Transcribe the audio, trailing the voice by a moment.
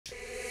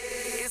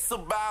It's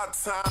about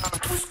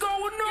time. What's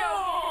going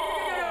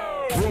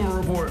on? Rumor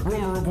Report,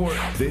 Rumor Report.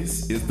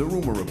 This is the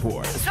Rumor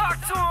Report. Talk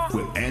to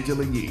him. With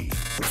Angela Yee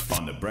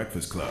on The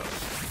Breakfast Club.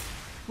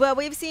 Well,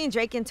 we've seen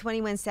Drake and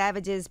 21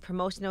 Savage's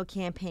promotional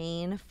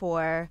campaign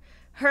for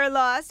Her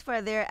Loss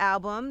for their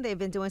album. They've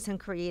been doing some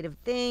creative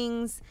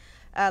things,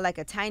 like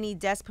a Tiny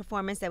Desk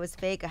performance that was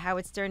fake, a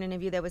Howard Stern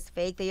interview that was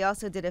fake. They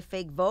also did a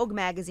fake Vogue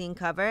magazine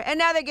cover, and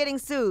now they're getting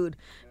sued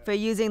for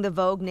using the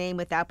Vogue name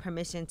without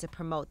permission to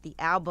promote the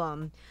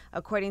album.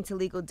 According to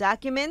legal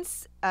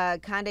documents,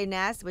 Condé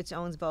Nast, which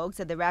owns Vogue,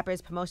 said the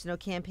rapper's promotional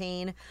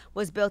campaign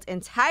was built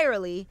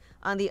entirely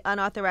on the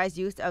unauthorized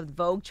use of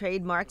Vogue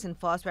trademarks and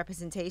false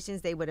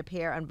representations. They would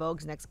appear on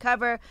Vogue's next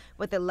cover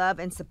with the love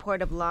and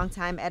support of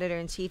longtime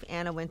editor-in-chief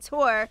Anna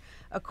Wintour,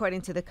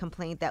 according to the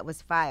complaint that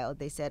was filed.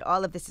 They said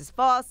all of this is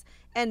false,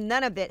 and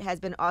none of it has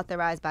been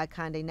authorized by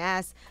Condé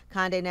Nast.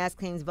 Condé Nast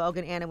claims Vogue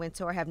and Anna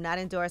Wintour have not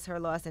endorsed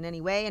Her Loss in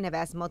any way and have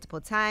asked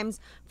multiple times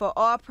for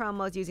all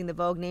promos using the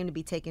Vogue name to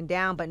be taken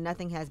down, but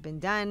nothing has been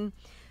done.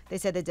 They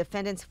said the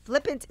defendants'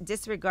 flippant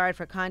disregard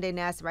for Condé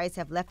Nast's rights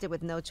have left it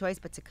with no choice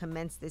but to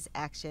commence this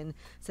action.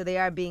 So they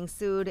are being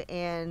sued,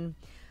 and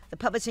the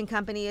publishing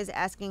company is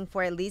asking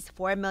for at least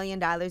 $4 million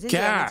in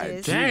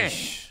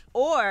damages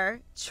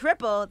or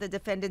triple the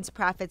defendants'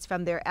 profits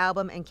from their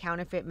album and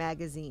counterfeit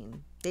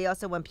magazine. They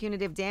also want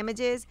punitive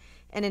damages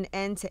and an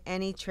end to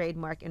any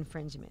trademark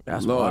infringement.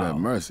 That's Lord have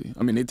mercy.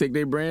 I mean, they take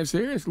their brand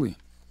seriously.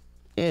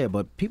 Yeah,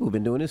 but people have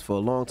been doing this for a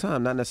long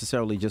time, not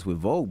necessarily just with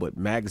Vogue, but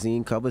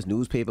magazine covers,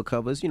 newspaper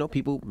covers. You know,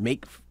 people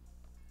make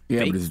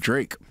Yeah, but it's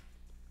Drake,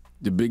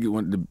 the big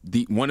one,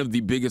 one of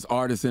the biggest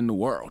artists in the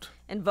world.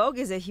 And Vogue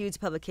is a huge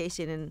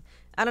publication, and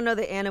I don't know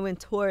that Anna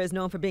Wintour is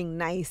known for being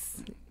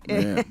nice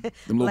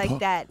like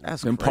that.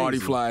 That's them crazy. party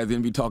flyers they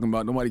be talking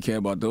about. Nobody care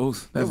about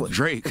those. That's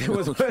Drake.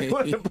 Okay.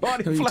 Party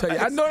Let me tell you, I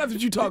flyers. know that's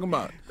what you're talking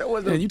about.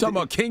 You talking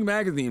about King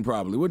Magazine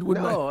probably.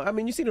 No, I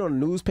mean, you see it on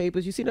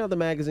newspapers. You see it in other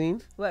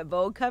magazines. What,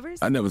 Vogue covers?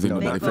 I never seen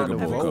nobody Vogue fake a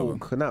covers.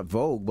 Vogue cover. Not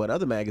Vogue, but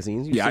other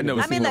magazines. You Yeah, see I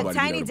never it. I mean, seen like nobody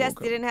Tiny do that Desk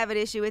Vogue cover. didn't have an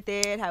issue with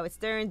it. Howard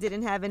Stern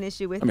didn't have an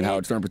issue with it. I mean,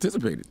 Howard Stern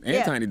participated, and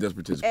Yeah. Tiny Desk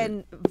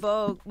participated. And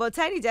Vogue, well,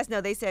 Tiny Desk,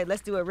 no, they said,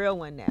 let's do a real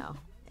one now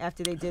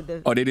after they did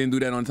the... Oh, they didn't do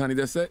that on Tiny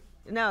Desk set?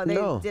 No, they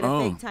did a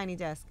fake Tiny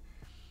Desk.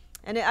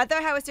 And I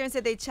thought Howard Stern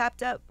said they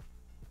chopped up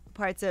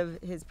parts of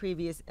his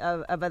previous,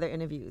 of other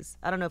interviews.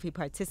 I don't know if he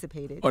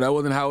participated. Oh, that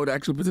wasn't Howard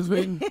actually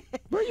participating?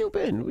 Where you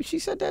been? She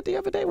said that the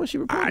other day when she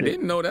reported. I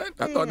didn't know that.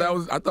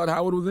 I thought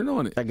Howard was in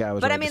on it. That guy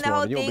was. But right I mean, this the whole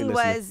morning. You don't thing be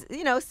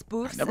listening. was,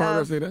 spoofs Never heard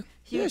her of say that.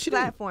 huge she did.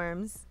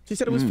 platforms. She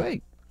said it was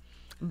fake.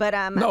 But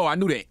No, I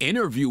knew the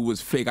interview was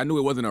fake. I knew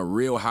it wasn't a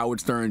real Howard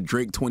Stern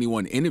Drake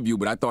 21 interview,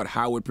 but I thought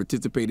Howard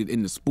participated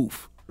in the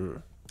spoof,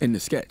 in the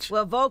sketch.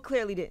 Well, Vogue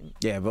clearly didn't.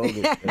 Yeah, Vogue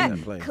is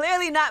not playing.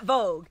 Clearly not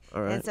Vogue.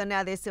 All right. And so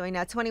now they're suing.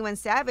 Now, 21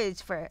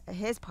 Savage, for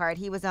his part,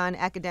 he was on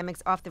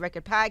Academics Off the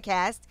Record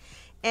podcast.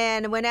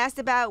 And when asked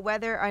about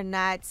whether or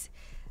not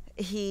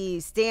he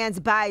stands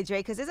by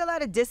Drake, because there's a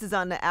lot of disses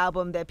on the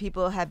album that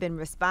people have been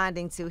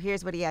responding to,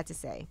 here's what he had to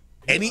say.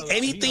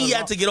 Anything he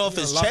had to get off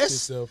his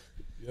chest, you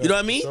know what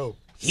I mean?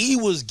 He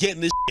was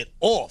getting this shit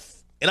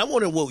off. And I'm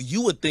wondering what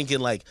you were thinking,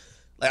 like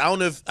I don't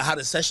know how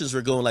the sessions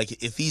were going,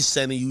 like if he's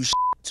sending you shit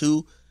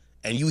too,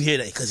 and you hear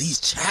that, because he's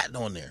chatting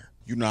on there.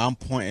 You know, I'm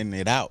pointing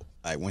it out.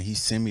 Like when he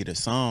send me the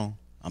song,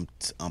 I'm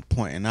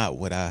pointing out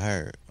what I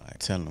heard. Like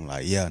telling him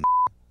like, yeah,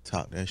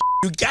 talk that shit.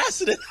 You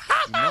gassing it.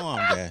 You know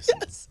I'm gassing.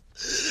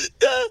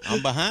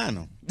 I'm behind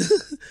him.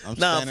 I'm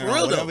standing for on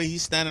real whatever though.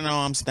 he's standing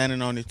on, I'm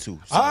standing on it too.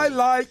 So, I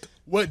like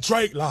what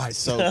Drake likes.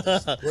 so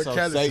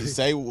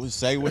say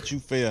what you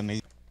feel,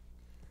 nigga.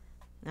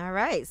 All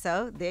right,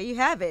 so there you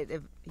have it.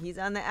 If he's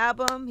on the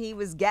album, he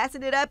was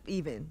gassing it up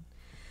even.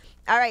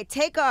 All right,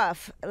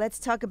 Takeoff. Let's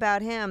talk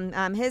about him.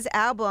 His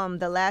album,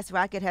 The Last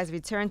Rocket, has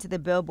returned to the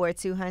Billboard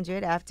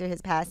 200 after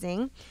his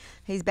passing.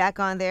 He's back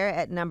on there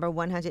at number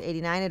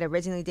 189. It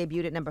originally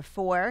debuted at number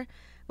 4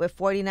 with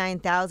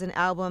 49,000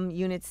 album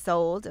units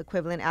sold,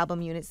 equivalent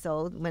album units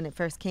sold when it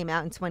first came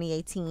out in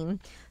 2018.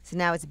 So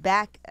now it's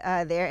back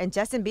there. And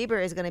Justin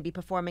Bieber is going to be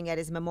performing at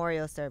his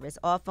memorial service.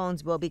 All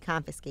phones will be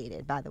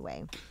confiscated, by the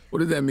way. What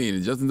does that mean?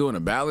 Is Justin doing a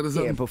ballad or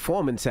something? Yeah,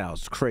 performance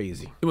sounds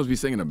crazy. He must be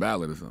singing a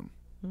ballad or something.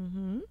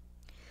 Mm-hmm.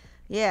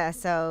 Yeah,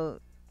 so,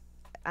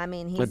 I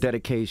mean, he's A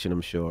dedication, I'm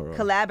sure.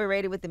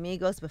 collaborated with the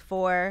Migos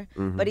before,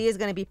 Mm-hmm. but he is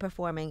going to be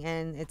performing,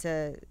 and it's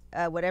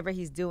whatever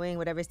he's doing,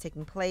 whatever's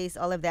taking place,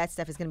 all of that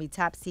stuff is going to be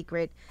top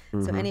secret.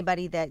 Mm-hmm. So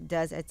anybody that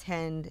does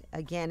attend,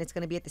 again, it's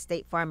going to be at the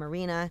State Farm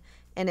Arena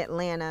in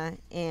Atlanta,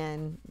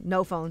 and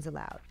no phones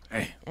allowed.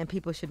 Hey. And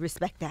people should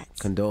respect that.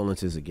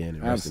 Condolences again.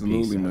 And rest in peace.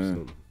 Absolutely, man.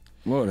 Absolutely.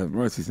 Lord have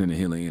mercy, sending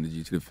healing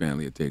energy to the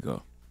family at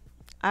Takeoff.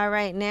 All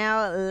right,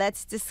 now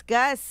let's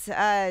discuss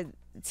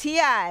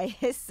T.I.,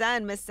 his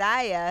son,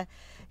 Messiah.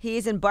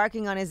 He's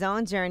embarking on his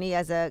own journey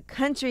as a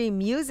country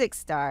music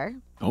star.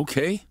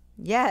 Okay.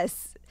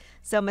 Yes.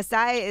 So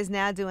Messiah is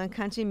now doing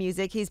country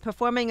music. He's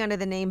performing under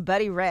the name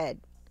Buddy Red.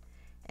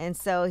 And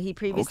so he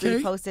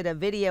previously posted a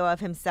video of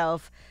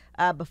himself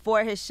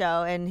before his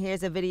show, and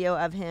here's a video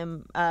of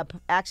him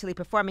actually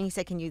performing. He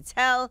said, "Can you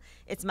tell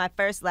it's my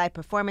first live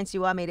performance?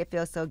 You all made it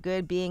feel so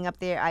good being up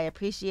there. I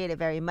appreciate it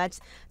very much.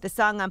 The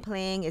song I'm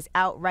playing is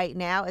out right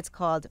now. It's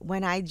called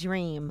When I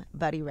Dream,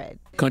 Buddy Red."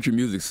 Country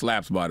music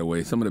slaps, by the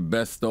way. Some of the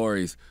best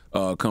stories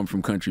come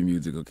from country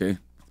music, okay?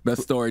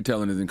 Best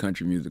storytelling is in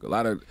country music. A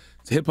lot of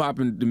hip-hop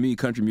and, to me,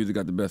 country music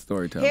got the best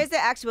storytelling. Here's the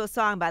actual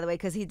song, by the way,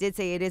 because he did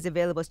say it is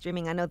available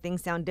streaming. I know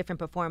things sound different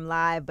performed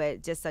live,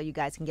 but just so you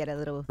guys can get a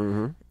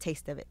little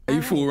taste of it. Hey,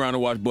 you fool around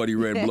and watch Buddy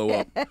Red blow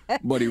up.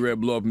 Buddy Red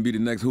blow up and be the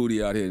next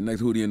Hootie out here, the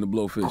next Hootie in the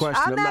Blowfish.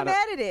 Question. I'm not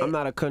mad at it. I'm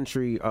not a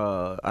country,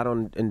 I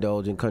don't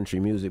indulge in country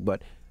music,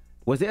 but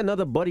was there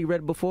another Buddy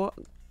Red before?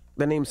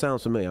 That name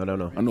sounds familiar. I don't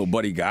know. I know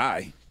Buddy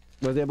Guy.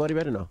 Was there Buddy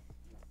Red or no?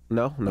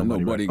 No, I know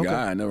Buddy Guy. Okay.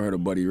 I never heard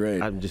of Buddy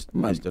Red. I'm just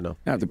nice to know.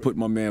 I have to put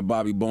my man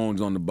Bobby Bones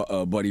on the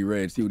Buddy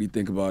Red. See what he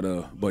think about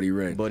Buddy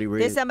Red. Buddy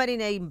Red. There's somebody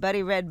named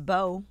Buddy Red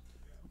Bow.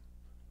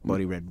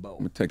 Buddy Red Bow. I'm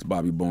gonna text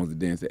Bobby Bones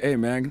today and say, "Hey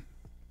man,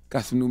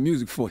 got some new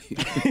music for you.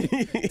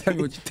 Tell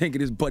me what you think of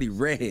this Buddy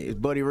Red." It's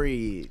Buddy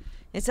Red.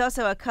 It's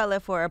also a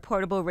color for a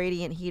portable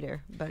radiant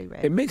heater, Buddy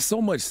Red. It makes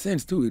so much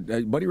sense too.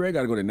 Buddy Red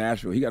got to go to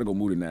Nashville. He got to go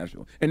move to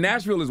Nashville. And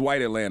Nashville is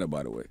white Atlanta,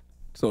 by the way.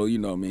 So, you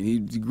know, I mean, he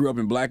grew up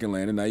in black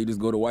Atlanta. Now you just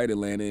go to white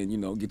Atlanta and, you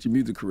know, get your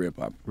music career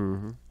popping.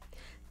 Mm-hmm.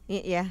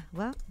 Yeah,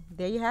 well,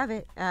 there you have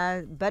it.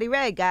 Buddy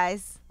Red,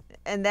 guys.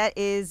 And that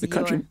is the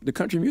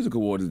Country Music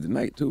Award is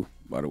tonight, too,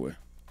 by the way.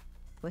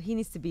 Well, he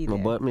needs to be there.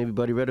 Well, but maybe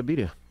Buddy Red will be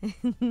there.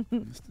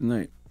 It's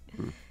tonight.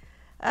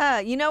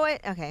 You know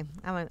what? Okay.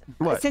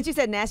 What? Since you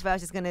said Nashville, I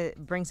was just going to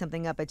bring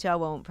something up, but y'all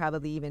won't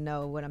probably even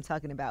know what I'm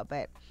talking about.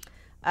 But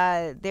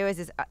there's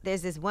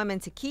this woman,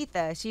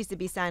 Takitha. She used to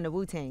be signed to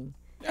Wu-Tang.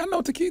 I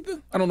know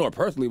Takitha. I don't know her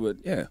personally, but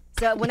yeah.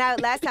 So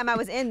last time I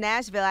was in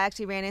Nashville, I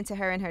actually ran into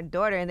her and her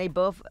daughter, and they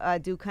both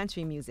do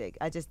country music.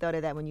 I just thought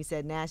of that when you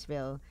said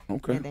Nashville.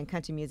 Okay. And then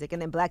country music,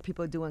 and then black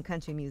people doing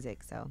country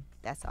music. So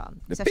that's all.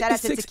 The so shout out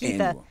to 56th Takitha.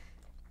 annual.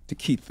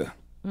 Takitha.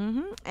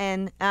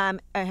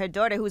 And her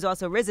daughter, who's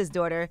also Riz's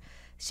daughter,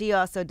 she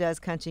also does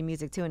country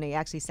music too, and they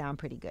actually sound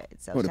pretty good.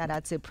 So shout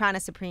out to Prana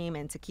Supreme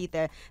and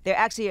Takitha. They're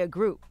actually a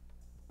group.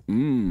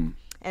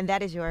 And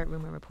that is your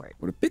rumor report.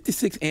 Well, the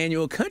 56th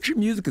Annual Country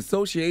Music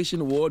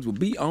Association Awards will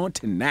be on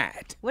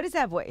tonight. What is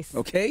that voice?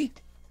 Okay?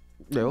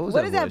 Yeah,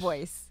 what is that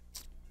voice?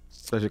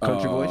 That's your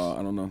country voice?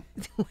 I don't know.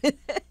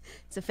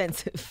 It's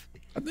offensive.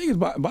 I think it's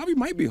Bobby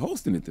might be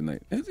hosting it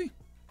tonight. Is he?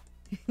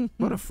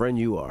 What a friend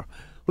you are.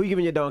 Who you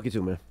giving your donkey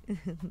to, man?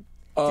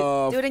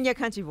 Do it in your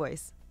country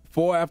voice.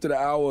 4 after the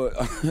hour,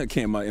 I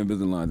can't my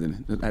Invisalign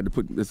in it. I had to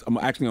put this. I'm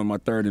actually on my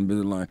third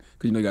Invisalign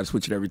because you know you got to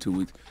switch it every 2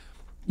 weeks.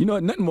 You know,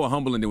 nothing more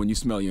humbling than when you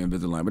smell your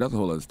Invisalign, but that's a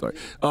whole other story.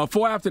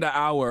 4 after the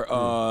hour,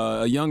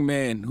 a young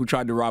man who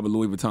tried to rob a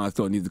Louis Vuitton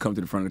store needs to come to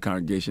the front of the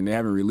congregation. They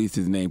haven't released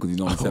his name because he's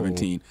only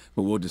 17,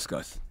 but we'll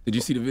discuss. Did you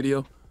see the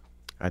video?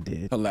 I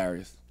did.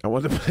 Hilarious. I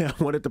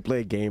wanted to play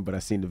a game, but I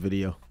seen the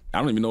video. I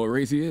don't even know what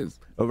race he is.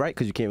 Oh, right,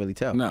 because you can't really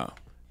tell. No.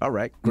 All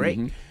right, great.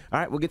 All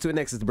right, we'll get to it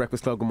next. It's The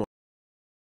Breakfast Club. Good morning.